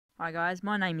Hi guys,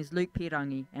 my name is Luke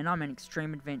Pirangi and I'm an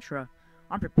extreme adventurer.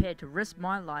 I'm prepared to risk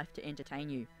my life to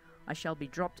entertain you. I shall be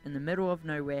dropped in the middle of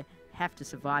nowhere, have to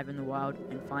survive in the wild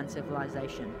and find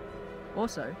civilization.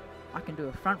 Also, I can do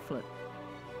a front flip.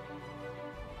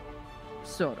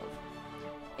 Sort of.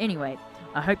 Anyway,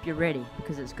 I hope you're ready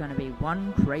because it's going to be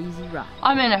one crazy ride.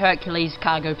 I'm in a Hercules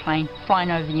cargo plane flying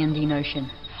over the Indian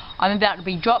Ocean. I'm about to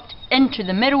be dropped into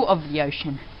the middle of the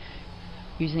ocean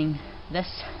using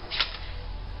this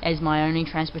as my only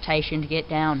transportation to get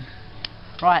down.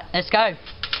 Right, let's go.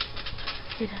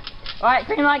 Right,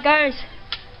 green light goes.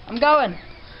 I'm going.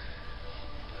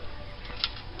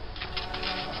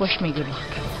 Wish me good luck.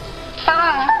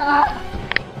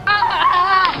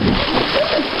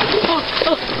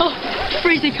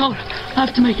 Freezing cold. I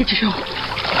have to make it to shore.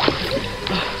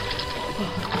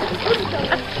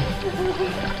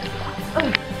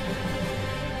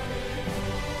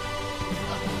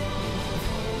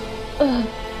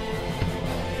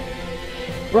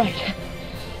 Right,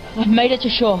 I've made it to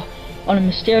shore on a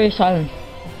mysterious island.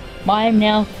 My aim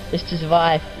now is to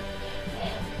survive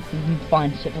and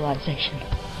find civilization.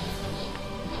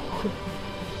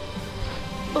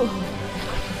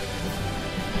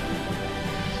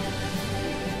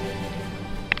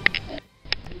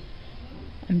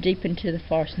 I'm deep into the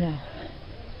forest now,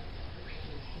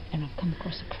 and I've come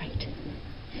across a crate.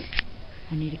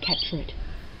 I need to capture it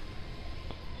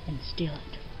and steal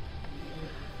it.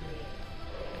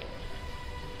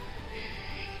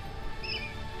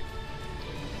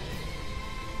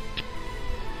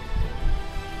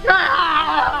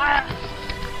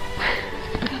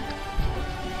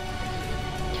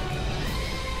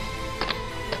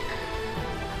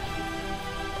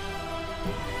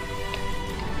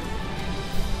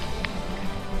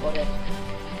 Got it.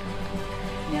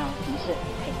 Now I can sit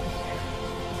and pace.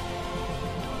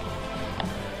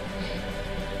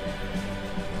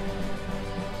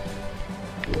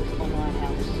 For my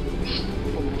house,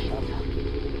 for my shelter.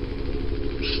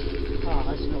 Oh,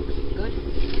 this looks good.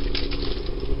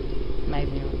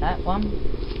 Maybe not that one.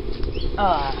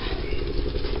 Ah,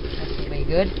 this will be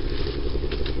good.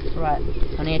 Right,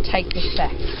 I need to take this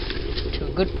back to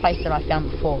a good place that I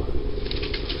found before.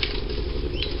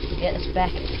 Get this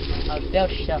back. I'll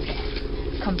build a shelter.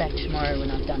 Come back tomorrow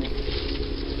when I've done it.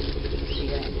 See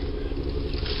you then.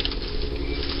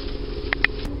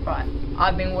 Right,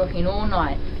 I've been working all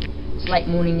night. It's late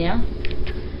morning now.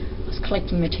 I was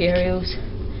collecting materials,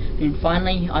 and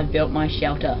finally I've built my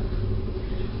shelter.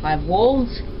 I have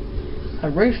walls, a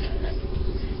roof,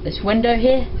 this window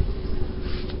here,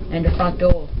 and a front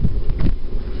door.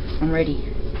 I'm ready.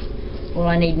 All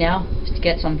I need now is to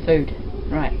get some food.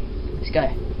 Right, let's go.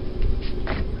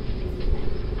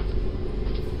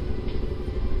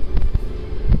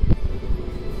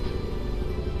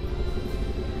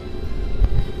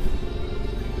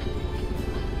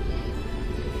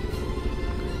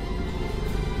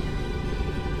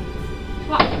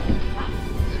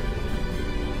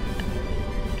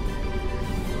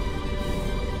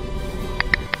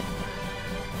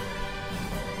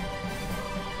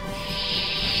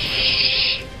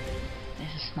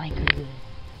 Snake over there.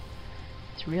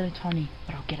 It's really tiny,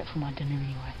 but I'll get it for my dinner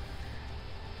anyway.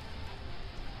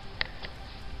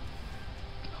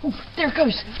 Oh, there it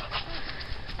goes!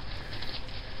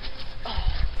 Oh,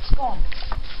 it's gone.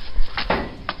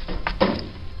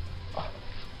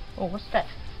 Oh, what's that?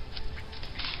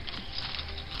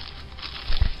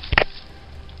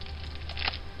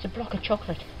 It's a block of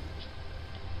chocolate.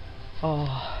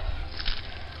 Oh,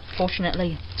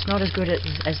 fortunately, it's not as good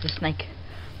as the snake.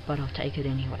 But I'll take it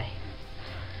anyway.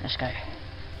 Let's go.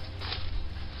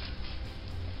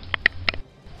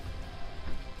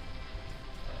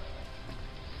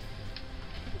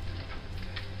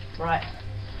 Right,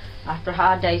 after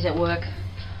hard days at work,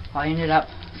 I ended up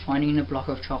finding a block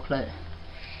of chocolate.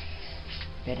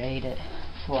 Better eat it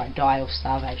before I die of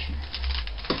starvation.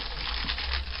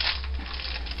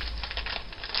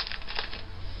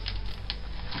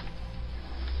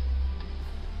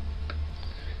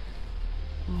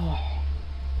 Oh.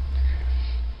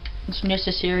 It's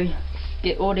necessary.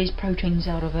 Get all these proteins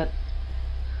out of it.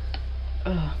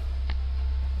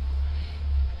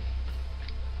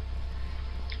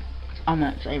 I'm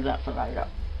gonna save that for later.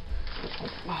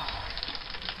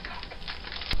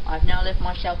 I've now left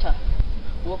my shelter,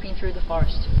 walking through the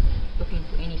forest, looking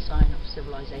for any sign of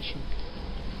civilization.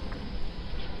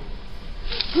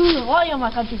 What am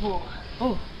I country for?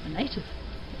 Oh, a native.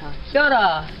 Kia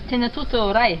ora, tēnā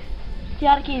toto rai. Te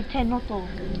ariki te noto.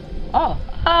 Oh,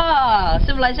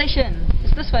 civilization.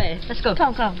 It's this way. Let's go.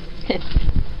 Come.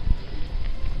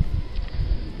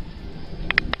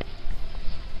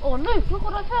 Oh no, look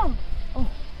what I found. Oh,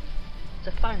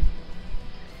 phone.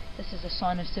 This is a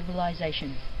sign of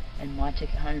civilization and my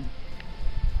ticket home.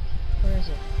 Where is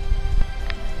it?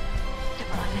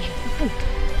 Civilization.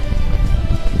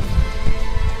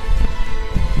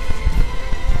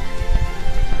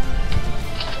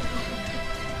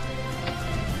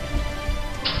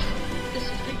 This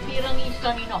is Big Pirangi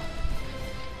signing off.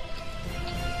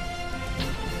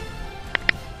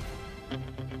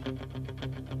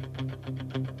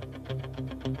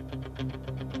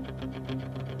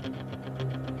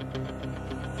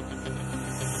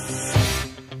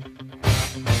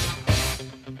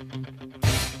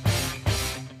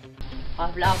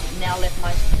 I've now left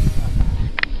my...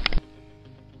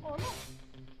 Oh no!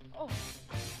 Oh!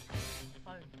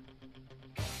 Phone.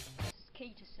 This is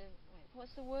key to... Wait,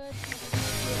 what's the word?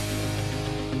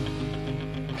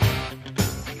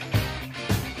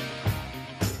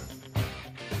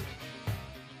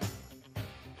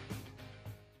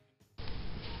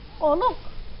 Oh look!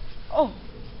 Oh!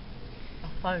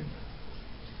 A phone.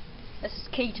 This is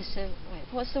key to... Wait,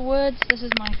 what's the words? This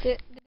is my...